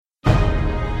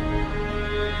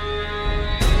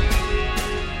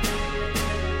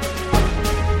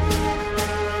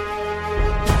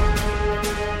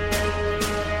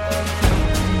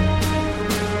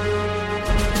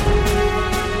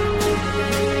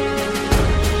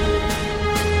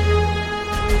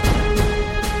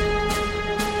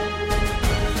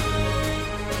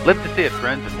Live to see it,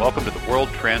 friends, and welcome to The World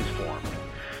Transformed.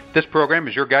 This program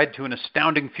is your guide to an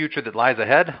astounding future that lies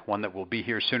ahead, one that will be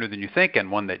here sooner than you think,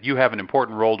 and one that you have an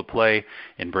important role to play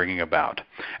in bringing about.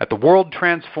 At The World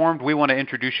Transformed, we want to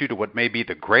introduce you to what may be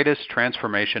the greatest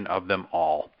transformation of them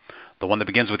all. The one that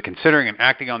begins with considering and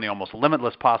acting on the almost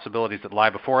limitless possibilities that lie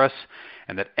before us,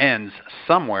 and that ends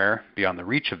somewhere beyond the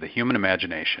reach of the human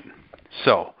imagination.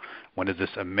 So, when does this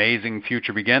amazing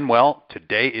future begin? Well,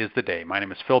 today is the day. My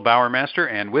name is Phil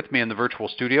Bowermaster, and with me in the virtual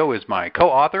studio is my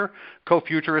co-author,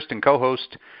 co-futurist, and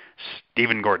co-host,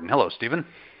 Stephen Gordon. Hello, Stephen.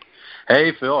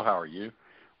 Hey, Phil. How are you?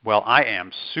 Well, I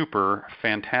am super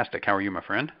fantastic. How are you, my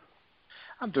friend?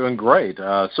 I'm doing great.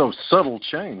 So subtle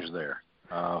change there.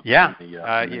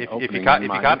 If you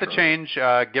got the change,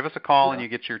 give us a call and you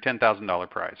get your $10,000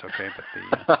 prize. Okay,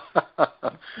 but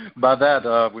by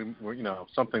that we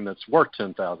something that's worth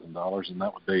 $10,000, and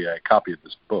that would be a copy of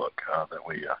this book that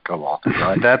we co-authored.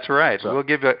 Right? That's right. So we'll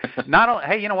give you.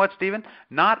 Hey, you know what, Stephen?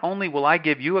 Not only will I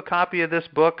give you a copy of this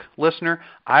book, listener,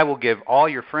 I will give all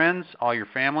your friends, all your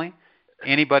family,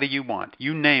 anybody you want.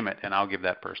 You name it, and I'll give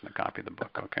that person a copy of the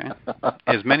book, okay?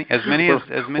 As many as you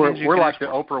can. We're like the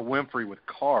Oprah Winfrey with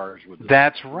cars.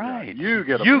 That's right. You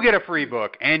get a free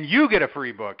book, and you get a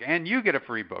free book, and you get a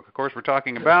free book. Of course, we're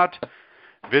talking about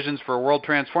Visions for a World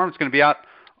Transformed. It's going to be out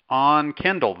on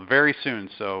Kindle very soon,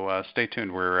 so stay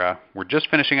tuned. We're just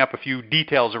finishing up a few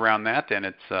details around that, and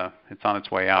it's on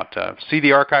its way out. See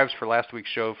the archives for last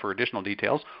week's show for additional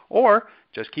details, or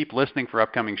just keep listening for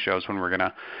upcoming shows when we're going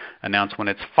to announce when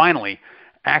it's finally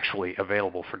actually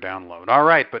available for download. All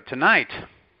right, but tonight,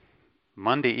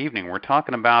 Monday evening, we're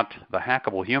talking about the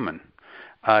hackable human.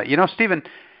 Stephen,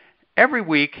 every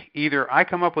week, either I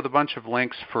come up with a bunch of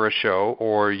links for a show,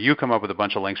 or you come up with a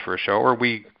bunch of links for a show, or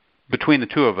we, between the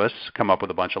two of us, come up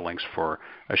with a bunch of links for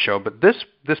a show. But this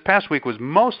past week was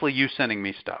mostly you sending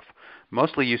me stuff.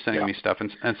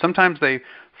 And sometimes they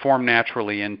form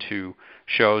naturally into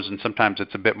shows, and sometimes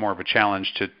it's a bit more of a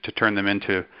challenge to turn them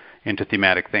into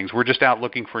thematic things. We're just out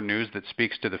looking for news that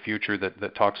speaks to the future,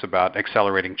 that talks about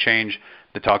accelerating change,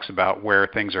 that talks about where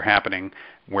things are happening,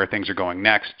 where things are going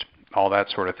next, all that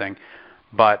sort of thing.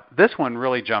 But this one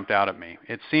really jumped out at me.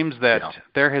 It seems that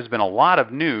there has been a lot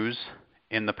of news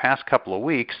in the past couple of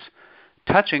weeks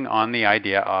touching on the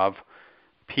idea of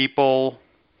people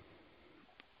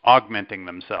augmenting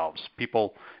themselves,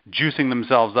 people juicing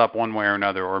themselves up one way or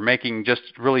another, or making just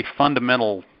really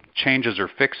fundamental changes or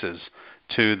fixes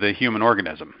to the human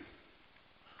organism.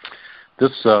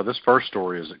 This first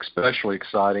story is especially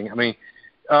exciting. I mean,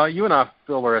 you and I,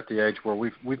 Phil, are at the age where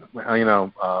we've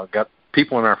got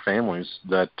people in our families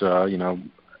that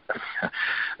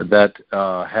that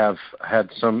have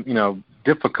had some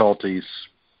difficulties.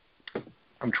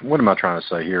 What am I trying to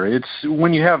say here? It's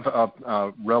when you have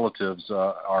relatives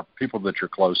or people that you're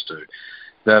close to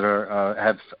that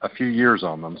have a few years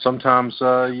on them. Sometimes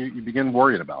you begin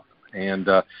worrying about them, and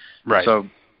right. So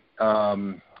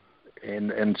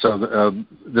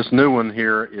this new one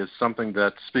here is something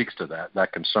that speaks to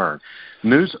that concern.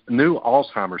 New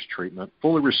Alzheimer's treatment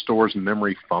fully restores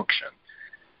memory function,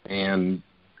 and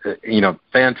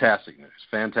fantastic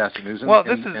news. Well,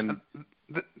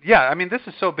 this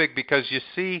is so big because you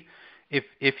see,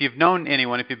 if you've known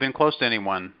anyone, if you've been close to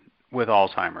anyone with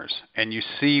Alzheimer's, and you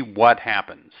see what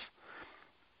happens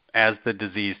as the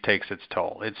disease takes its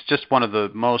toll, it's just one of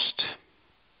the most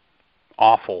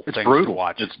awful things to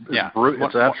watch. It's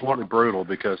absolutely brutal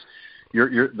because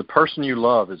the person you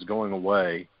love is going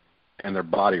away, and their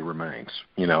body remains,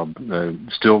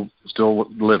 still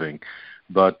living.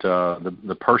 But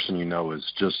the person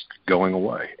is just going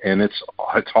away, and it's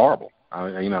horrible.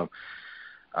 And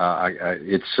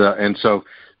so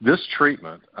this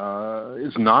treatment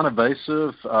is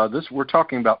non-invasive. We're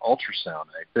talking about ultrasound,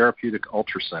 a therapeutic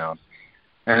ultrasound,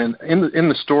 and in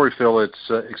the story, Phil, it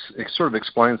sort of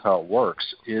explains how it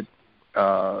works. It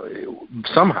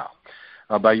somehow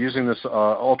by using this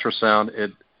ultrasound,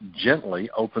 it gently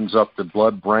opens up the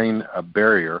blood-brain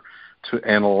barrier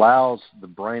and allows the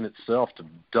brain itself to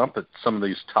dump some of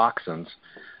these toxins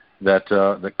that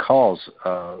cause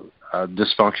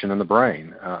dysfunction in the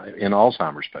brain in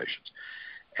Alzheimer's patients,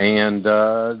 and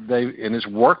it's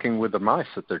working with the mice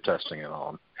that they're testing it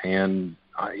on. And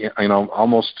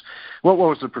almost what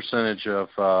was the percentage of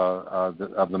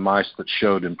the mice that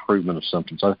showed improvement of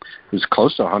symptoms? It was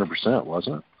close to 100%,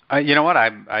 wasn't it? You know what?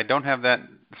 I don't have that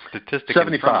statistic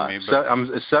in front of me. But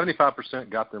 75%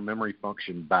 got their memory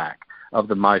function back of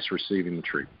the mice receiving the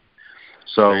treatment.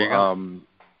 So,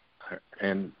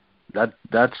 and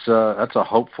that's a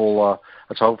hopeful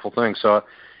thing. So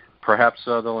perhaps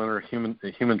they'll enter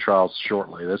human trials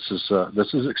shortly. This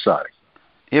is exciting.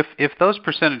 If those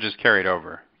percentages carried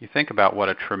over, you think about what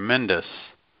a tremendous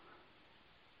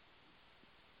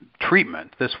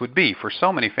treatment this would be for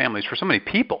so many families, for so many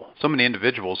people, so many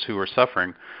individuals who are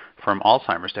suffering from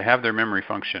Alzheimer's, to have their memory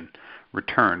function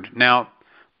returned. Now,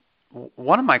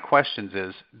 one of my questions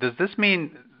is, does this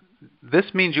mean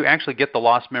you actually get the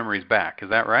lost memories back? Is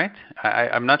that right?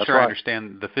 I'm not sure I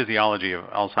understand the physiology of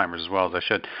Alzheimer's as well as I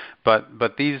should,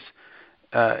 but these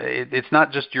it's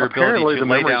not just your ability to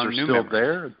lay down new memories.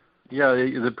 There. Yeah,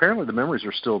 apparently the memories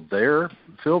are still there,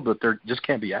 Phil, but they just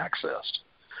can't be accessed.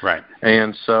 Right.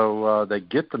 And so they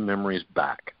get the memories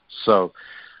back. So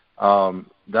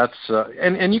that's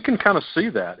and you can kind of see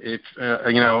that if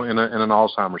in an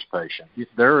Alzheimer's patient,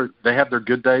 they have their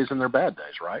good days and their bad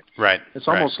days, right? Right. It's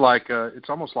almost like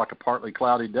a partly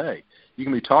cloudy day. You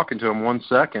can be talking to them 1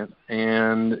 second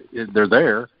and they're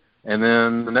there, and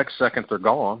then the next second they're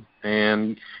gone,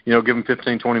 and give them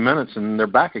 15, 20 minutes and they're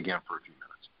back again for a few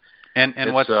minutes.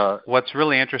 And what's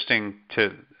really interesting,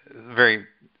 very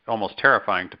almost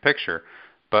terrifying to picture,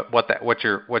 but what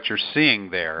you're seeing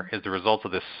there is the result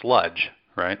of this sludge,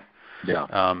 right?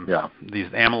 Yeah. These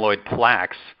amyloid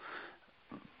plaques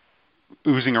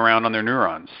oozing around on their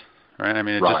neurons, right? I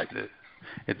mean,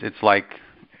 it's like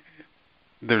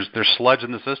there's sludge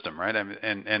in the system, right? I mean,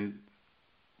 and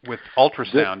with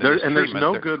ultrasound there's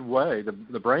no good way.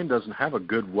 The brain doesn't have a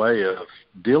good way of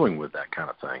dealing with that kind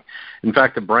of thing. In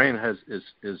fact, the brain is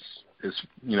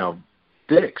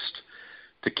fixed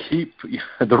to keep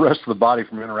the rest of the body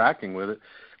from interacting with it,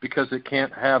 because it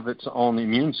can't have its own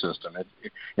immune system.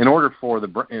 In order for the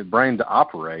brain to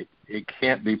operate, it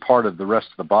can't be part of the rest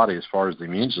of the body as far as the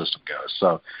immune system goes.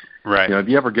 So, if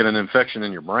you ever get an infection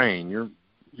in your brain,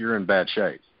 you're in bad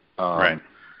shape. Right.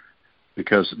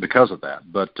 Because of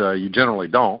that. But you generally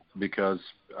don't, because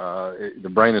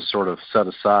the brain is sort of set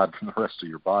aside from the rest of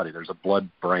your body. There's a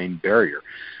blood-brain barrier.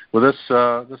 Well,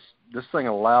 this thing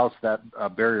allows that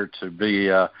barrier to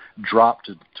be dropped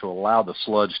to allow the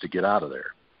sludge to get out of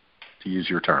there, to use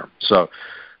your term. So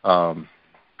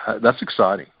that's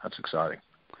exciting.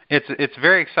 It's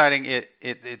very exciting.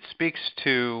 It speaks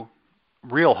to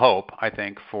real hope, I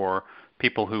think, for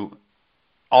people who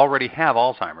already have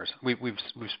Alzheimer's.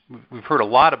 We've heard a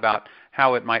lot about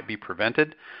how it might be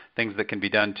prevented, things that can be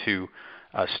done to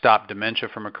stop dementia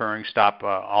from occurring, stop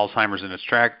Alzheimer's in its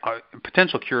track,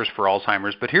 potential cures for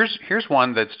Alzheimer's. But here's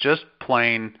one that's just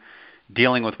plain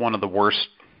dealing with one of the worst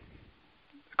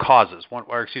causes, one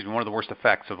of the worst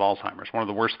effects of Alzheimer's, one of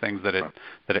the worst things that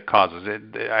it causes.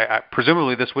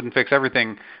 Presumably this wouldn't fix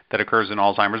everything that occurs in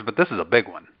Alzheimer's, but this is a big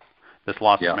one. This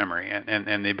loss of memory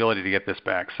and the ability to get this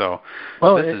back. So,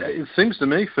 it seems to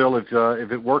me, Phil,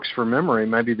 if it works for memory,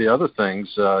 maybe the other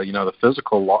things, the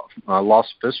physical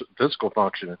loss of physical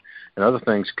function and other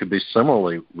things could be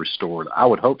similarly restored. I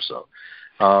would hope so.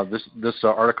 This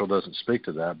article doesn't speak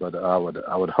to that, but I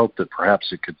would hope that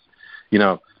perhaps it could.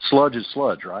 Sludge is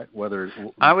sludge, right?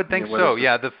 I would think so.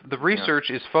 Yeah, the research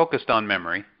is focused on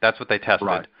memory. That's what they tested.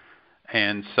 Right.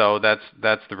 And so that's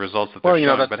the results that they're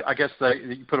showing. But I guess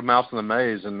you put a mouse in the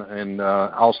maze, and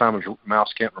Alzheimer's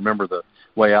mouse can't remember the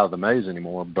way out of the maze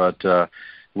anymore. But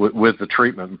with the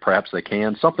treatment, perhaps they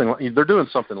can. They're doing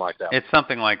something like that. It's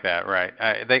something like that, right?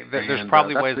 There's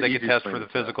probably ways they could test for the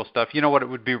physical stuff. You know what? It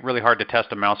would be really hard to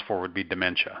test a mouse for would be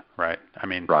dementia, right? I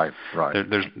mean, right.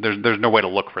 There's no way to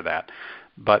look for that.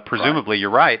 But presumably, you're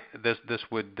right. This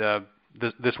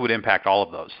would impact all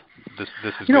of those. This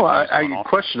is a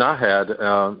question I had.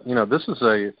 This is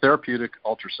a therapeutic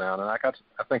ultrasound, and I got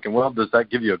thinking, well, does that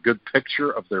give you a good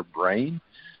picture of their brain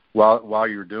while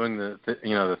you're doing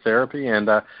the therapy? And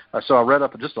so I read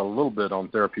up just a little bit on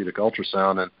therapeutic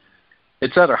ultrasound, and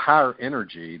it's at a higher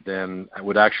energy than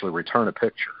would actually return a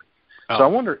picture. Oh. So I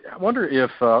wonder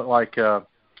if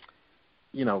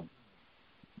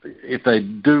if they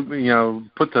do,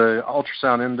 put the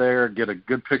ultrasound in there, get a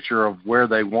good picture of where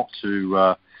they want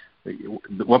to,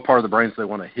 what part of the brains they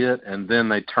want to hit, and then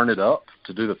they turn it up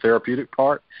to do the therapeutic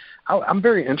part. I'm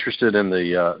very interested in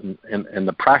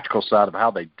the practical side of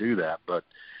how they do that, but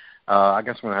I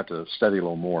guess I'm going to have to study a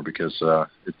little more because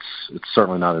it's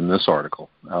certainly not in this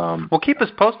article. Well, keep us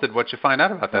posted what you find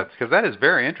out about that, because that is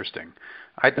very interesting.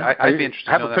 I'd be interested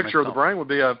to have know a picture of the brain would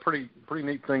be a pretty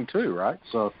neat thing too, right?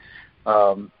 So.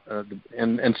 And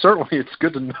certainly it's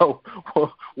good to know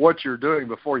what you're doing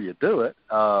before you do it.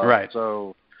 Right.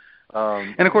 So,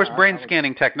 and of course, brain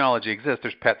scanning technology exists.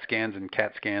 There's PET scans and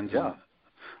CAT scans and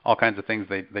all kinds of things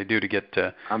they do to get.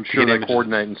 I'm sure they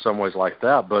coordinate in some ways like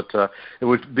that, but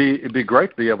it'd be great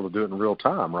to be able to do it in real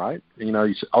time, right? You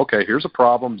say, okay, here's a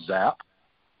problem, zap,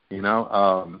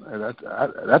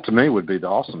 That to me would be the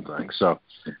awesome thing. So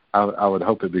I would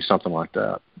hope it'd be something like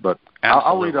that. But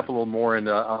I'll read up a little more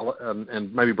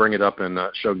and maybe bring it up in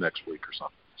show next week or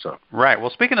something. So right.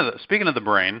 Well, speaking of the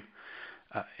brain,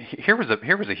 here was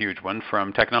a huge one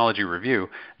from Technology Review.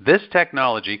 This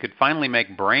technology could finally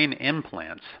make brain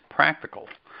implants practical.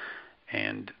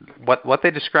 And what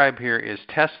they describe here is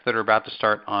tests that are about to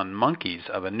start on monkeys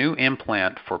of a new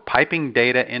implant for piping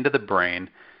data into the brain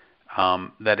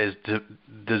that is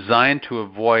designed to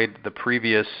avoid the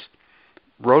previous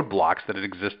roadblocks that had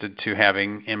existed to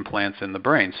having implants in the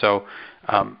brain. So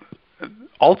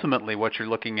ultimately what you're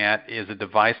looking at is a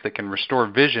device that can restore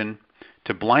vision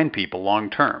to blind people long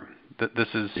term. This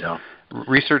is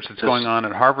research that's going on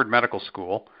at Harvard Medical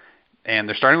School, and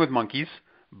they're starting with monkeys,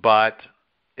 but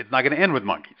it's not going to end with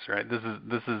monkeys, right? This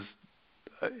is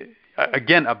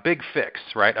again a big fix,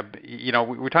 right?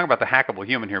 We're talking about the hackable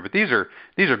human here, but these are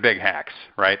big hacks,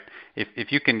 right?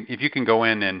 If you can go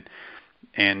in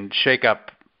and shake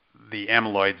up the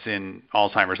amyloids in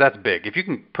Alzheimer's, that's big. If you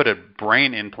can put a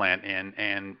brain implant in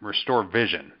and restore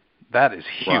vision, that is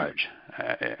huge.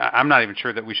 Right. I'm not even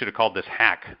sure that we should have called this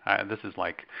hack. This is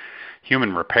like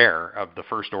human repair of the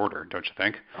first order, don't you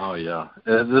think? Oh yeah,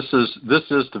 this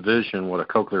is to vision what a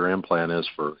cochlear implant is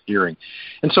for hearing.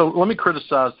 And so let me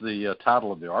criticize the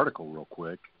title of the article real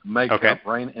quick. Make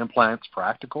brain implants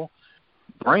practical.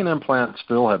 Brain implants,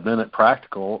 Phil, have been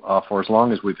practical for as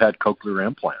long as we've had cochlear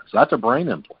implants. That's a brain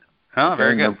implant. Oh,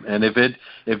 very good. And if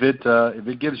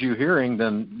it gives you hearing,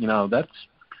 then that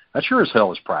sure as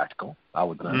hell is practical, I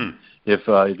would think.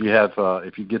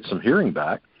 If you get some hearing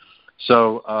back.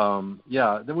 So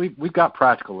then we've got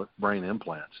practical brain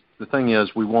implants. The thing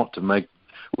is, we want to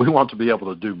be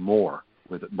able to do more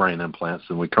with brain implants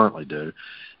than we currently do,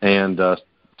 and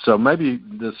so maybe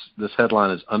this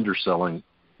headline is underselling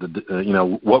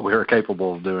what we are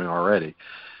capable of doing already.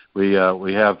 We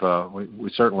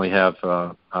certainly have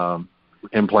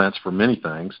implants for many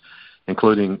things,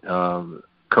 including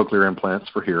cochlear implants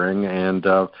for hearing, and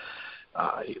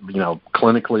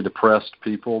clinically depressed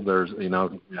people. There's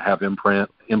have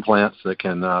implants that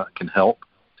can help.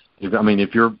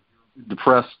 If you're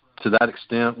depressed to that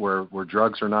extent where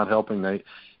drugs are not helping,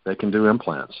 they can do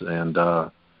implants, and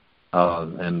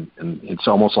it's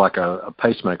almost like a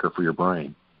pacemaker for your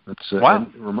brain. Wow.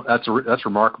 That's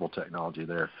remarkable technology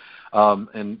there.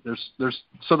 And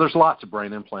there's lots of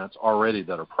brain implants already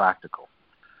that are practical.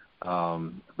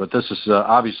 But this is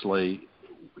obviously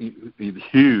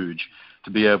huge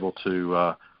to be able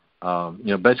to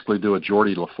basically do a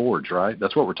Geordie LaForge, right?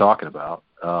 That's what we're talking about.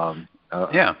 Like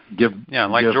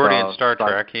Geordie in Star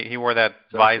Trek. He wore that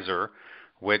visor,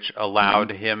 which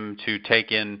allowed him to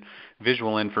take in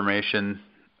visual information.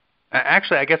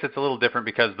 Actually, I guess it's a little different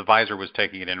because the visor was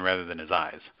taking it in rather than his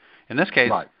eyes. In this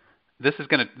case, this is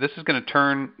going to be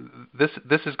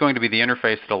the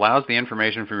interface that allows the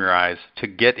information from your eyes to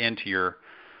get into your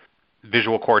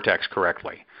visual cortex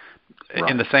correctly.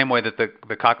 In the same way that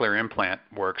the cochlear implant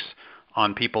works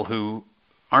on people who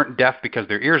aren't deaf because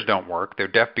their ears don't work, they're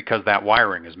deaf because that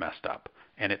wiring is messed up,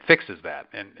 and it fixes that,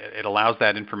 and it allows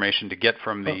that information to get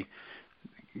from the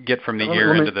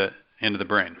ear into the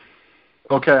brain.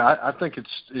 Okay, I think it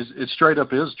straight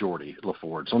up is Geordie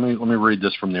LaForge. Let me read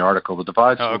this from the article. The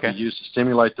device will be used to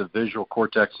stimulate the visual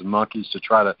cortex of monkeys to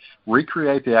try to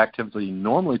recreate the activity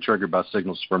normally triggered by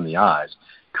signals from the eyes,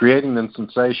 creating the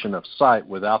sensation of sight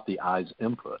without the eye's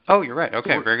input. Oh, you're right.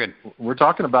 Okay, very good. We're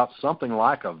talking about something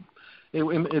like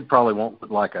it probably won't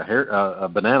look like a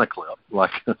banana clip,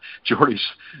 like Geordie's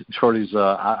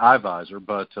eye visor,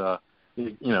 but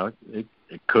it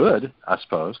could, I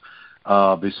suppose,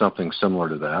 be something similar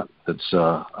to that.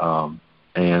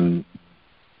 And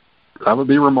that would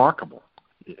be remarkable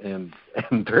and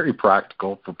very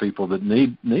practical for people that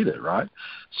need it, right?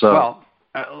 So. Well,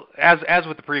 as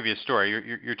with the previous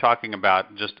story, you're talking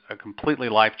about just a completely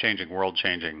life-changing,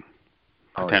 world-changing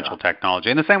potential technology.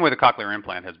 In the same way the cochlear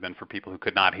implant has been for people who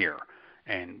could not hear,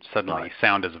 and suddenly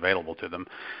sound is available to them.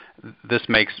 This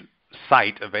makes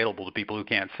sight available to people who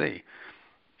can't see.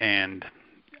 And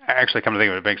actually, come to think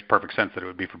of it, it makes perfect sense that it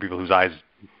would be for people whose eyes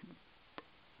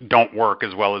don't work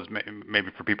as well as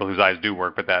maybe for people whose eyes do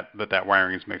work, but that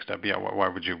wiring is mixed up. Yeah, why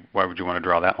would you want to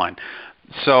draw that line?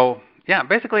 So. Yeah,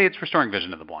 basically it's restoring vision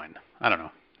to the blind. I don't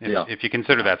know. If you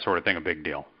consider that sort of thing a big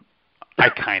deal. I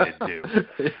kind of do.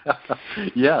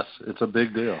 Yes, it's a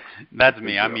big deal. That's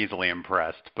me. I'm easily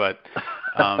impressed. But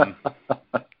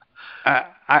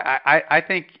I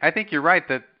think you're right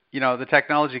that the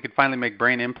technology could finally make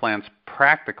brain implants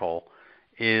practical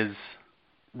is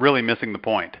really missing the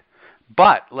point.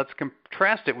 But let's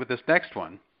contrast it with this next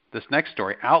one. this next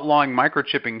story, outlawing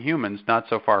microchipping humans, not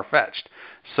so far-fetched.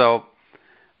 So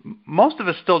most of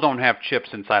us still don't have chips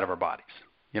inside of our bodies.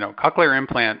 Cochlear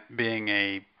implant being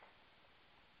a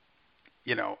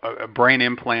brain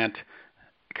implant,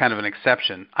 kind of an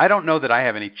exception. I don't know that I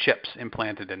have any chips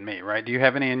implanted in me, right? Do you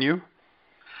have any in you?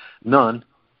 None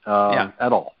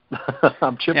at all.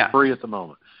 I'm chip-free at the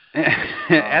moment.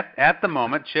 At the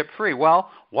moment, chip-free. Well,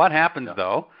 what happens,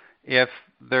 though, if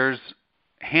there's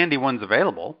handy ones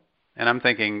available, and I'm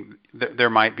thinking there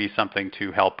might be something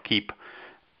to help keep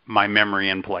my memory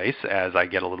in place as I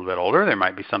get a little bit older. There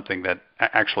might be something that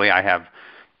actually I have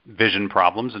vision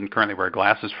problems and currently wear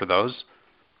glasses for those.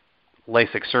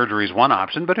 LASIK surgery is one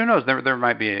option, but who knows? There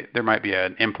might be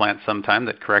an implant sometime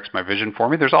that corrects my vision for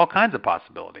me. There's all kinds of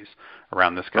possibilities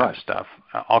around this kind of stuff.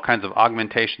 All kinds of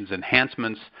augmentations,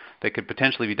 enhancements that could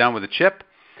potentially be done with a chip,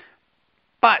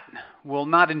 but we'll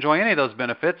not enjoy any of those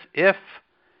benefits if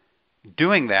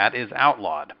doing that is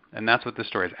outlawed. And that's what this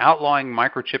story is. Outlawing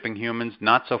microchipping humans,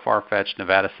 not so far-fetched,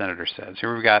 Nevada senator says.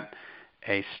 Here we've got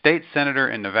a state senator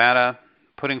in Nevada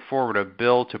putting forward a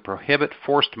bill to prohibit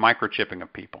forced microchipping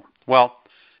of people. Well,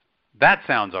 that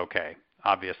sounds okay,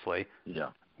 obviously. Yeah.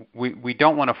 We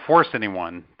don't want to force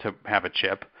anyone to have a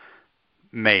chip.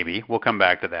 Maybe. We'll come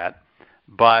back to that.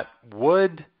 But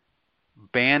would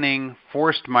banning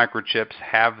forced microchips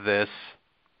have this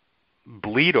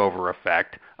bleed-over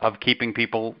effect of keeping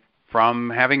people from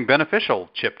having beneficial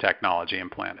chip technology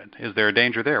implanted? Is there a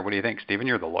danger there? What do you think, Stephen?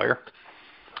 You're the lawyer.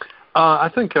 I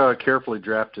think carefully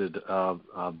drafted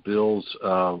bills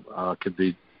could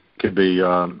be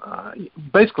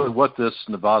basically what this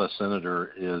Nevada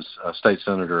senator is, state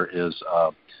senator is. I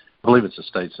believe it's a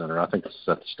state senator. I think it's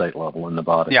at the state level in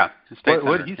Nevada. Yeah, state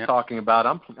what he's talking about,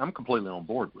 I'm completely on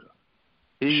board with.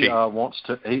 He wants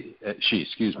to.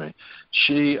 Excuse me.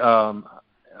 She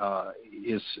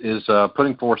is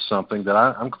putting forth something that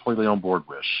I'm completely on board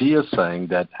with. She is saying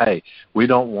that, hey, we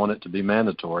don't want it to be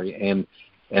mandatory, and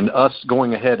us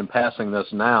going ahead and passing this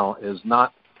now is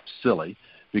not silly,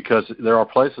 because there are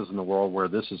places in the world where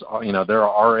this is, there are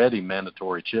already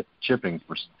mandatory chipping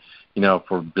for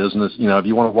business. If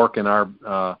you want to work in our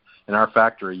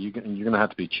factory, you're going to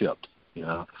have to be chipped.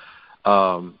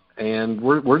 And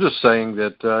we're just saying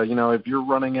that if you're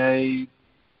running a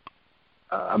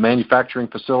manufacturing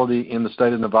facility in the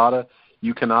state of Nevada,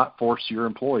 you cannot force your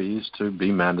employees to be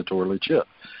mandatorily chipped.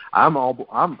 I'm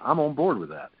on board with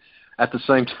that. At the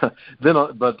same time,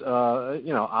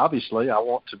 obviously, I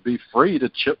want to be free to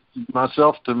chip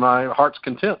myself to my heart's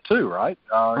content too, right?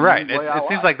 Right. It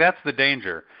seems like that's the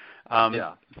danger.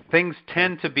 Things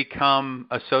tend to become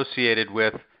associated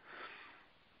with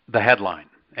the headline.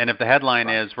 And if the headline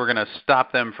is, we're going to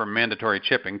stop them from mandatory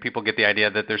chipping, people get the idea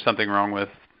that there's something wrong with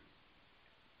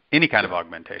any kind of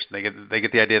augmentation. They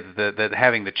get the idea that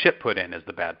having the chip put in is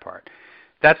the bad part.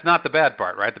 That's not the bad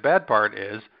part, right? The bad part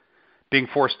is being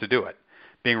forced to do it,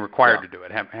 being required to do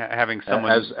it, having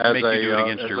someone make you do it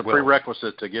against your will. As a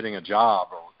prerequisite to getting a job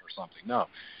or something. No,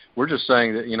 we're just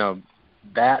saying that,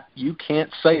 that you can't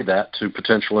say that to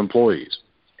potential employees.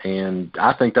 And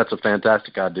I think that's a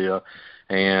fantastic idea,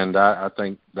 and I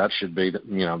think that should be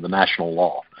the national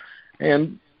law.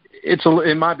 And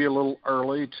it might be a little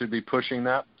early to be pushing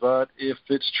that, but if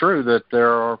it's true that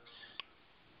there are,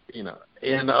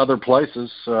 in other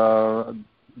places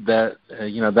that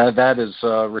is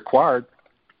required,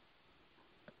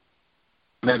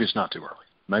 maybe it's not too early.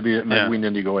 Maybe we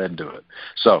need to go ahead and do it.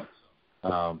 So,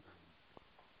 I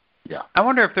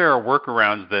wonder if there are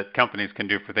workarounds that companies can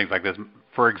do for things like this.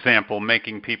 For example,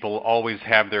 making people always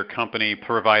have their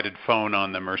company-provided phone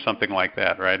on them or something like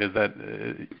that, right? Is that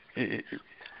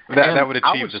that would achieve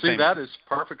I would the see same? That is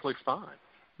perfectly fine.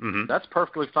 Mm-hmm. That's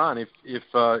perfectly fine. If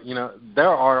there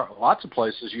are lots of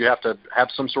places you have to have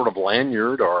some sort of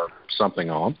lanyard or something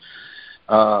on.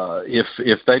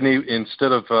 If they need,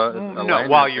 instead of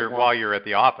while you're at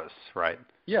the office, right?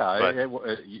 Yeah.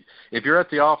 If you're at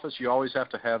the office, you always have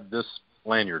to have this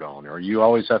lanyard on, or you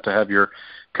always have to have your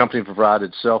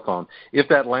company-provided cell phone. If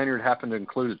that lanyard happened to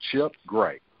include a chip,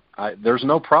 great. There's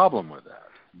no problem with that.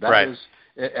 That is,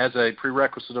 as a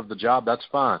prerequisite of the job, that's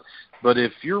fine. But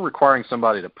if you're requiring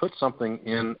somebody to put something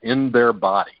in their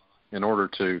body in order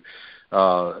to,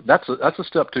 that's a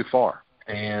step too far.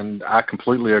 And I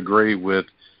completely agree with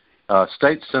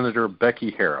State Senator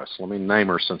Becky Harris. Let me name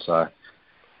her since I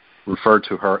referred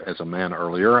to her as a man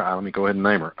earlier. Let me go ahead and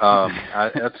name her.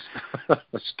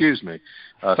 Excuse me.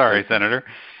 Sorry, Senator.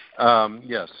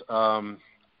 Yes. I'm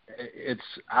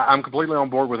completely on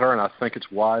board with her, and I think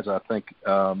it's wise. I think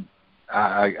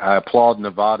I applaud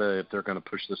Nevada if they're going to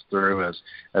push this through as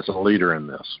a leader in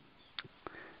this.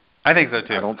 I think so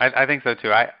too. I think so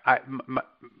too.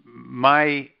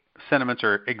 My sentiments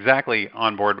are exactly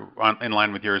on board, in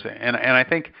line with yours, and I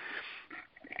think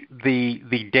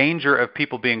the danger of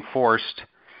people being forced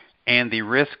and the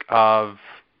risk of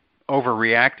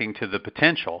overreacting to the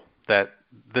potential that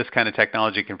this kind of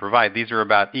technology can provide, these are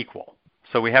about equal.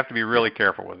 So we have to be really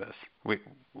careful with this.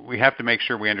 We have to make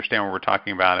sure we understand what we're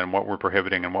talking about and what we're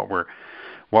prohibiting and what we're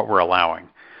allowing,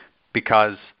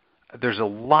 because there's a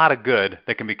lot of good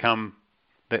that can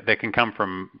come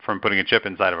from putting a chip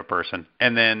inside of a person,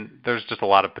 and then there's just a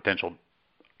lot of potential,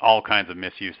 all kinds of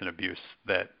misuse and abuse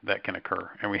that can occur,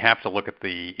 and we have to look at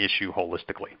the issue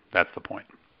holistically. That's the point.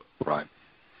 Right.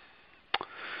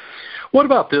 What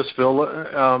about this,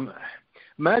 Phil?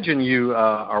 Imagine you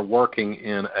are working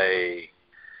in a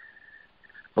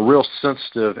real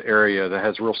sensitive area that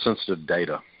has real sensitive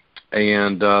data,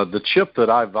 and the chip that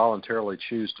I voluntarily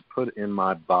choose to put in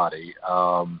my body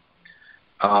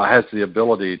has the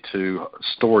ability to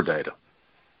store data.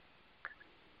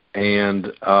 And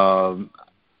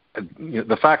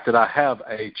the fact that I have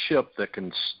a chip that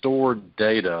can store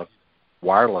data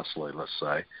wirelessly, let's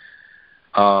say,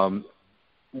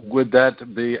 would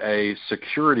that be a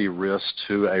security risk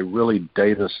to a really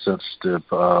data-sensitive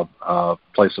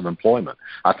place of employment?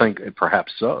 I think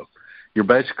perhaps so. You're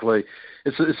basically,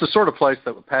 it's the sort of place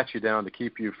that would pat you down to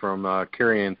keep you from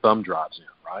carrying thumb drives in,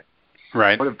 right?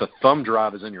 Right. What if the thumb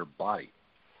drive is in your body?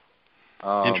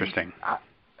 Interesting.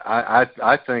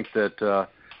 I think that,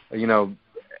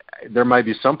 there may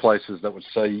be some places that would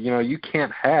say, you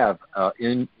can't have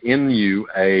in you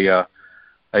a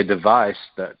device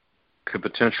that could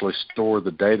potentially store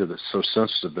the data that's so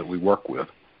sensitive that we work with.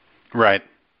 Right.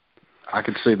 I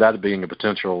could see that being a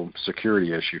potential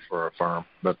security issue for a firm.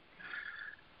 But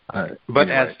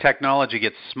anyway. As technology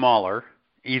gets smaller,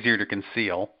 easier to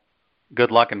conceal,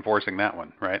 good luck enforcing that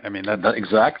one, right? I mean,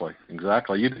 exactly.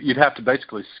 You'd have to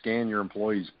basically scan your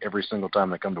employees every single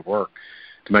time they come to work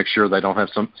to make sure they don't have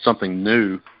something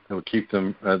new that would keep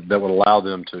them, that would allow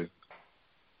them to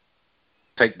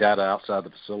take data outside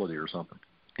the facility or something.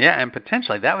 Yeah, and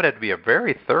potentially that would have to be a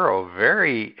very thorough,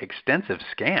 very extensive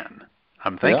scan,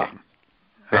 I'm thinking.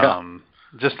 Yeah.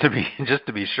 Just to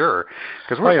be sure,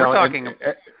 because we're talking,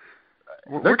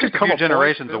 we're just a few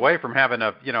generations away from having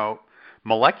a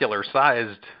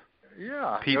molecular-sized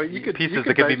pieces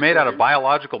that could be made out of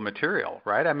biological material,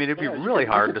 right? I mean, it'd be really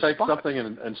hard to spot. You could take something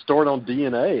and store it on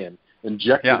DNA and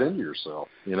inject it into yourself.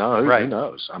 Who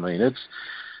knows? I mean, it's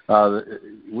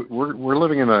we're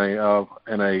living in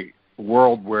a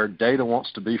world where data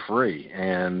wants to be free,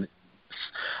 and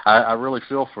I really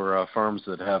feel for firms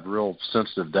that have real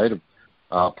sensitive data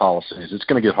policies. It's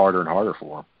going to get harder and harder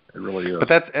for them. It really is.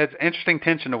 But it's interesting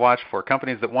tension to watch for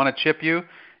companies that want to chip you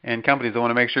and companies that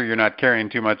want to make sure you're not carrying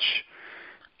too much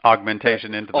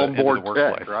augmentation into the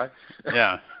workplace. Tech, right?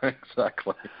 Yeah,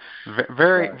 exactly.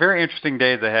 Very interesting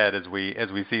days ahead as we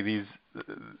see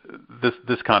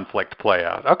this conflict play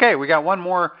out. Okay, we got one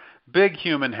more big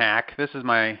human hack. This is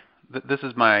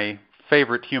my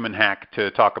favorite human hack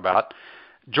to talk about.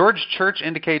 George Church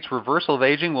indicates reversal of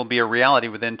aging will be a reality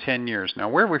within 10 years. Now,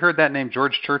 where have we heard that name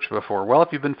George Church before? Well, if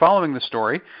you've been following the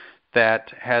story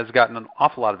that has gotten an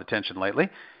awful lot of attention lately,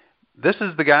 this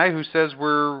is the guy who says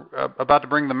we're about to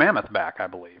bring the mammoth back, I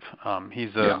believe.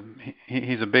 He's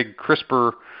a big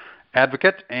CRISPR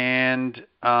advocate, and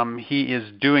he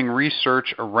is doing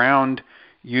research around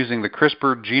using the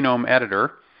CRISPR genome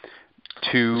editor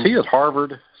to... Is he at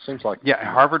Harvard? Seems like... Yeah,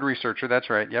 Harvard researcher, that's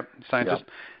right. Yep, scientist.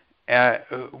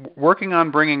 Working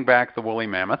on bringing back the woolly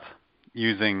mammoth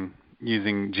using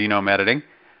genome editing.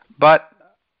 But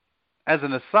as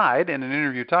an aside, in an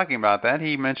interview talking about that,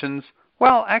 he mentions,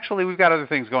 well, actually, we've got other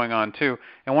things going on too.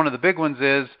 And one of the big ones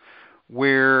is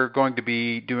we're going to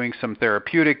be doing some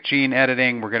therapeutic gene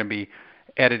editing. We're going to be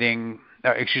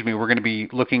we're going to be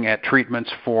looking at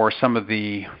treatments for some of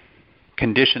the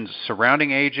conditions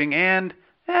surrounding aging. And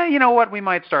you know what? We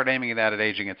might start aiming at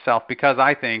aging itself, because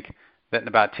I think that in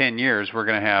about 10 years, we're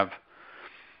going to have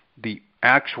the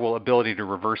actual ability to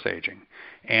reverse aging.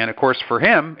 And, of course, for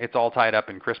him, it's all tied up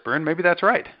in CRISPR, and maybe that's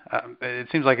right. It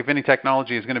seems like if any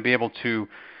technology is going to be able to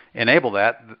enable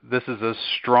that, this is a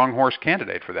strong horse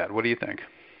candidate for that. What do you think?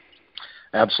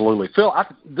 Absolutely. Phil,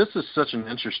 this is such an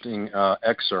interesting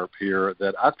excerpt here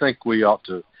that I think we ought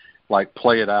to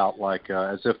play it out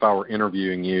as if I were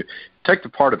interviewing you. Take the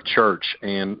part of Church,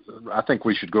 and I think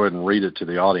we should go ahead and read it to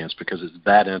the audience because it's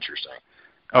that interesting.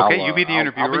 Okay, you be the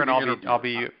interviewer, and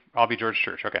I'll be George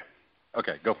Church. Okay.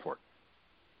 Okay, go for it.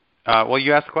 Well,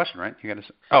 you asked the question, right? You got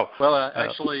to. Oh. Well,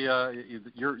 actually,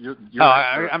 you're.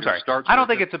 I'm sorry. I don't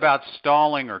think it's about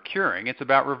stalling or curing. It's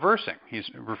about reversing. He's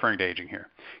referring to aging here.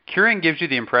 Curing gives you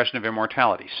the impression of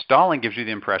immortality. Stalling gives you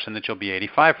the impression that you'll be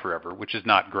 85 forever, which is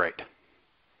not great.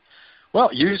 Well,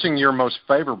 using your most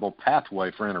favorable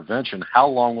pathway for intervention, how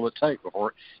long will it take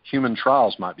before human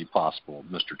trials might be possible,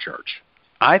 Mr. Church?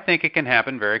 I think it can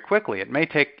happen very quickly. It may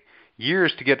take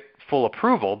years to get full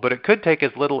approval, but it could take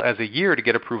as little as a year to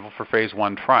get approval for phase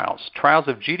 1 trials. Trials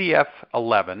of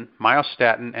GDF11,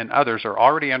 myostatin, and others are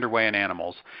already underway in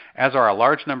animals, as are a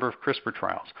large number of CRISPR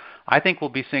trials. I think we'll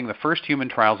be seeing the first human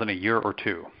trials in a year or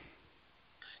two.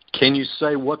 Can you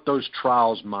say what those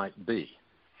trials might be?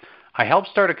 I helped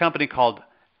start a company called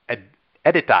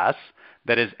Editas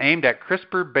that is aimed at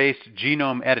CRISPR-based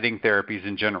genome editing therapies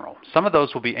in general. Some of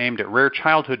those will be aimed at rare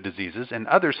childhood diseases, and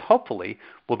others, hopefully,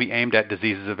 will be aimed at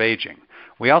diseases of aging.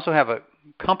 We also have a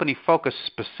company focused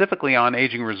specifically on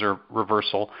aging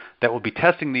reversal that will be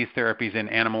testing these therapies in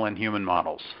animal and human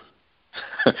models.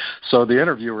 So the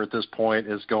interviewer at this point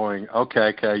is going,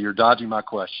 okay, you're dodging my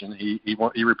question.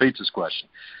 He repeats his question.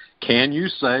 Can you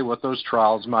say what those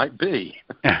trials might be?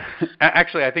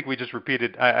 Actually, I think we just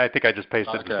repeated. I think I just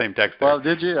pasted the same text there. Well,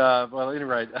 did you? Well,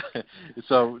 anyway,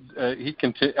 so he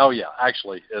continued. Oh, yeah.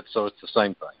 Actually, it's the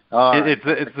same thing.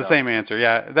 It's the same answer.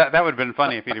 Yeah, that would have been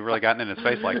funny if he'd really gotten in his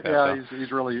face like that. Yeah, so.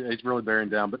 he's really bearing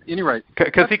down. But anyway,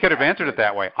 because he could have answered it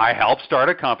that way. I helped start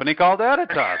a company called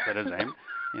Editas. That is name.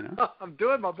 You know. I'm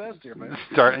doing my best here, man.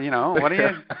 What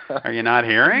are you not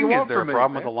hearing? Is there a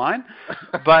problem with the line?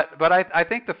 But I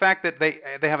think the fact that they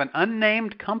have an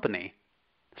unnamed company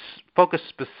focused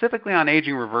specifically on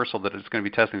aging reversal that is going to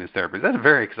be testing this therapy, that's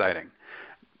very exciting.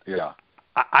 Yeah.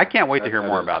 I can't wait to hear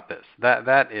more about this.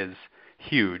 That is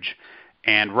huge.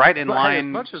 And right in line. Hey, as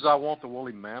much as I want the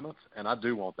woolly mammoth, and I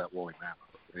do want that woolly mammoth,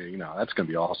 that's going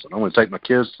to be awesome. I'm going to take my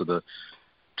kids to the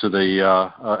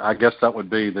I guess that would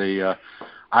be the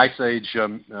Ice Age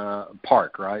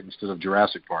park, right, instead of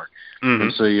Jurassic Park,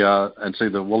 and see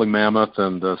the woolly mammoth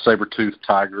and the saber-toothed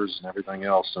tigers and everything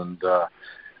else,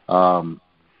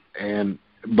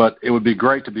 but it would be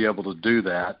great to be able to do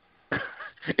that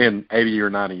in 80 or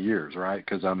 90 years, right?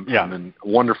 Because I'm in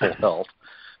wonderful health,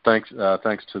 thanks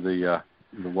to the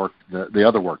work, the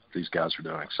other work that these guys are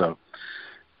doing. So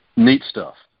neat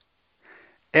stuff.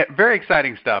 Very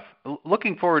exciting stuff.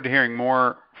 Looking forward to hearing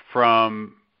more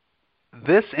from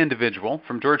this individual,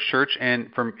 from George Church,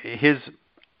 and from his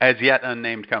as yet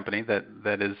unnamed company that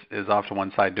is off to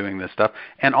one side doing this stuff,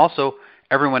 and also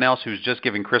everyone else who's just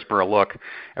giving CRISPR a look,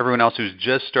 everyone else who's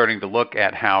just starting to look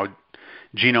at how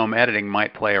genome editing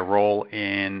might play a role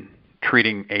in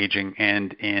treating aging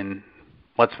and in,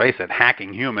 let's face it,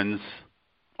 hacking humans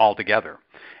altogether.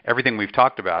 Everything we've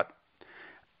talked about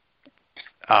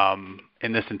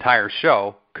in this entire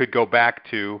show could go back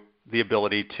to the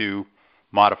ability to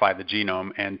modify the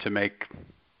genome and to make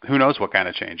who knows what kind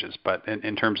of changes. But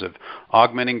in terms of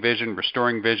augmenting vision,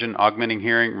 augmenting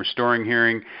hearing, restoring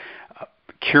hearing,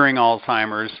 curing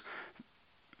Alzheimer's,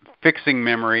 fixing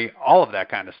memory, all of that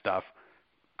kind of stuff,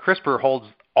 CRISPR holds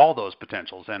all those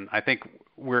potentials. And I think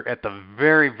we're at the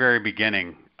very, very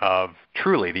beginning of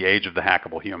truly the age of the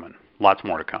hackable human. Lots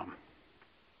more to come.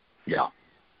 Yeah.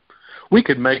 We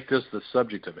could make this the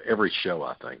subject of every show,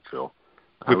 I think, Phil.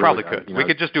 We probably could. We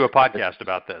could just do a podcast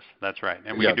about this. That's right.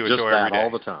 And we could do a show every day.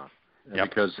 All the time. Yep.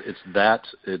 Because it's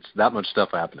that much stuff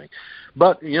happening.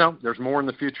 But, there's more in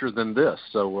the future than this.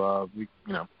 So,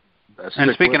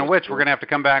 and speaking of which, we're going to have to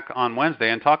come back on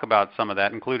Wednesday and talk about some of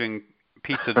that, including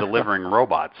pizza delivering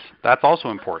robots. That's also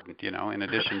important, in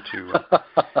addition to...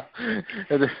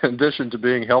 in addition to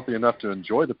being healthy enough to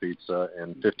enjoy the pizza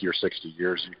in 50 or 60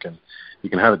 years, you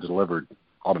can have it delivered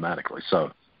automatically.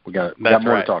 So we got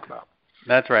more to talk about.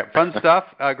 That's right. Fun stuff.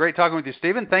 Great talking with you,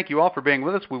 Stephen. Thank you all for being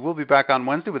with us. We will be back on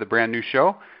Wednesday with a brand new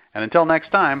show. And until next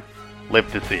time, live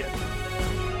to see it.